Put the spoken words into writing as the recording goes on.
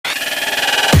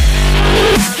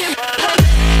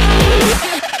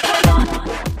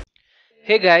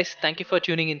Hey guys, thank you for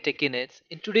tuning in TechInits.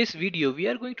 In today's video, we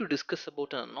are going to discuss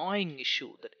about an annoying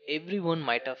issue that everyone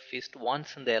might have faced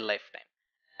once in their lifetime,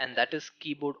 and that is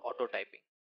keyboard auto typing.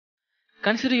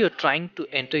 Consider you're trying to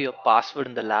enter your password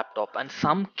in the laptop and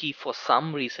some key for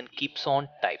some reason keeps on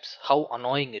types. How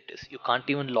annoying it is. You can't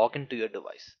even log into your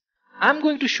device. I'm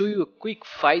going to show you a quick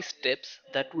 5 steps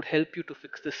that would help you to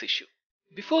fix this issue.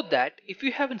 Before that, if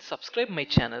you haven't subscribed my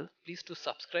channel, please do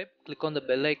subscribe, click on the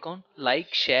bell icon,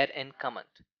 like, share and comment.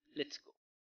 Let's go.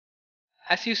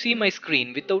 As you see my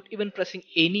screen, without even pressing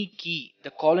any key,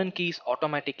 the colon key is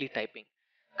automatically typing.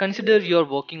 Consider you're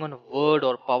working on a Word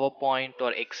or PowerPoint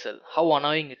or Excel. How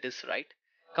annoying it is, right?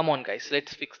 Come on guys,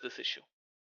 let's fix this issue.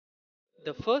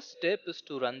 The first step is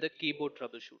to run the keyboard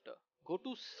troubleshooter. Go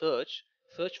to search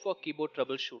for keyboard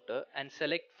troubleshooter and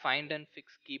select find and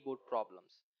fix keyboard problems.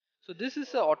 So this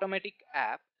is an automatic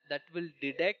app that will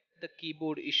detect the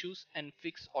keyboard issues and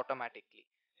fix automatically.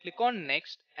 Click on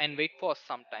next and wait for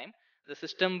some time. The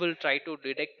system will try to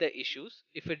detect the issues.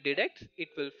 If it detects, it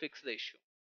will fix the issue.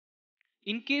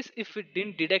 In case if it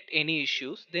didn't detect any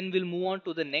issues, then we'll move on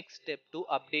to the next step to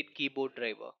update keyboard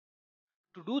driver.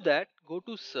 To do that, go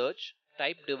to search,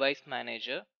 type device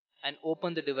manager and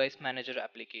open the device manager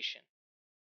application.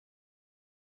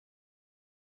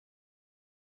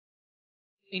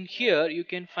 In here you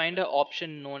can find an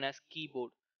option known as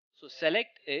keyboard. So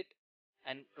select it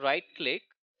and right click,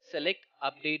 select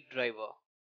update driver.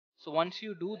 So once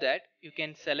you do that, you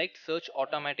can select search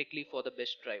automatically for the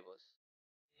best drivers.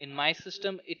 In my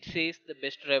system it says the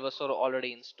best drivers are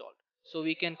already installed. So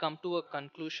we can come to a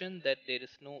conclusion that there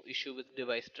is no issue with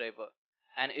device driver.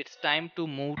 And it's time to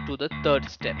move to the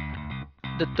third step.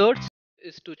 The third step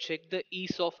is to check the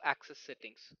ease of access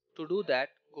settings. To do that,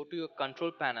 go to your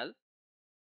control panel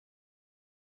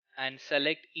and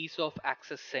select ease of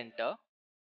access center.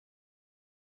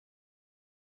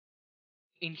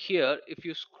 In here, if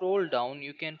you scroll down,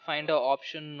 you can find an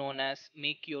option known as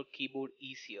make your keyboard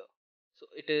easier. So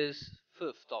it is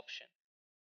fifth option.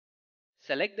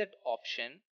 Select that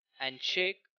option and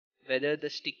check whether the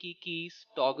sticky keys,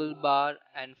 toggle bar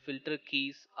and filter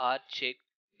keys are checked.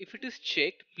 If it is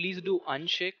checked, please do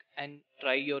uncheck and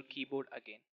try your keyboard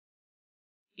again.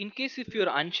 In case if you're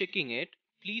unchecking it,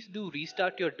 please do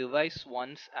restart your device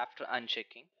once after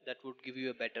unchecking. That would give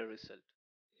you a better result.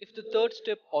 If the third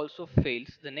step also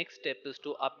fails, the next step is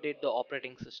to update the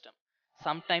operating system.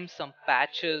 Sometimes some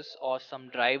patches or some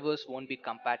drivers won't be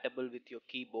compatible with your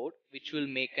keyboard, which will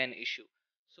make an issue.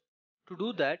 So to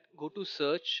do that, go to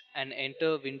search and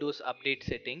enter Windows Update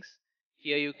settings.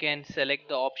 Here you can select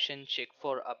the option check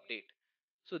for update.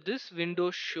 So this window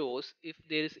shows if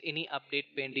there is any update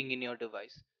pending in your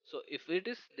device. So if it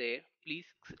is there, please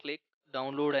click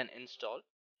download and install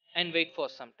and wait for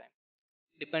some time.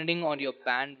 Depending on your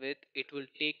bandwidth, it will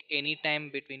take any time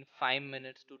between 5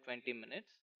 minutes to 20 minutes.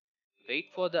 Wait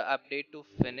for the update to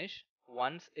finish.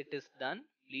 Once it is done,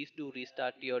 please do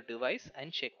restart your device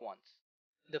and check once.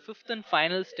 The fifth and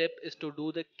final step is to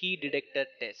do the key detector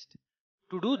test.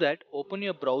 To do that, open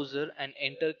your browser and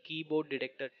enter keyboard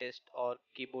detector test or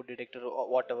keyboard detector or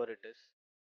whatever it is.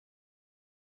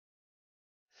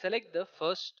 Select the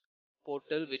first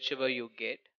portal whichever you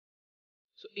get.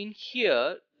 So in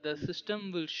here the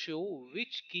system will show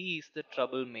which key is the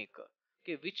troublemaker.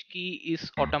 Okay, which key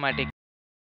is automatic.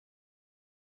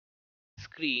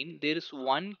 Screen there is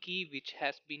one key which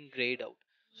has been grayed out.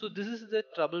 So this is the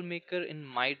troublemaker in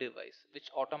my device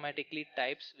which automatically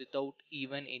types without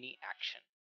even any action.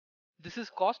 This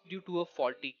is caused due to a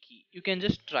faulty key. You can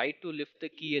just try to lift the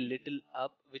key a little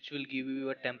up which will give you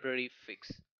a temporary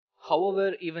fix.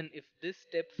 However, even if this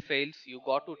step fails, you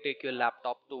got to take your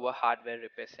laptop to a hardware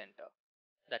repair center.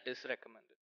 That is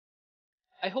recommended.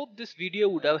 I hope this video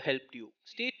would have helped you.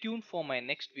 Stay tuned for my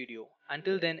next video.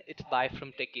 Until then, it's bye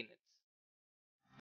from TechInit.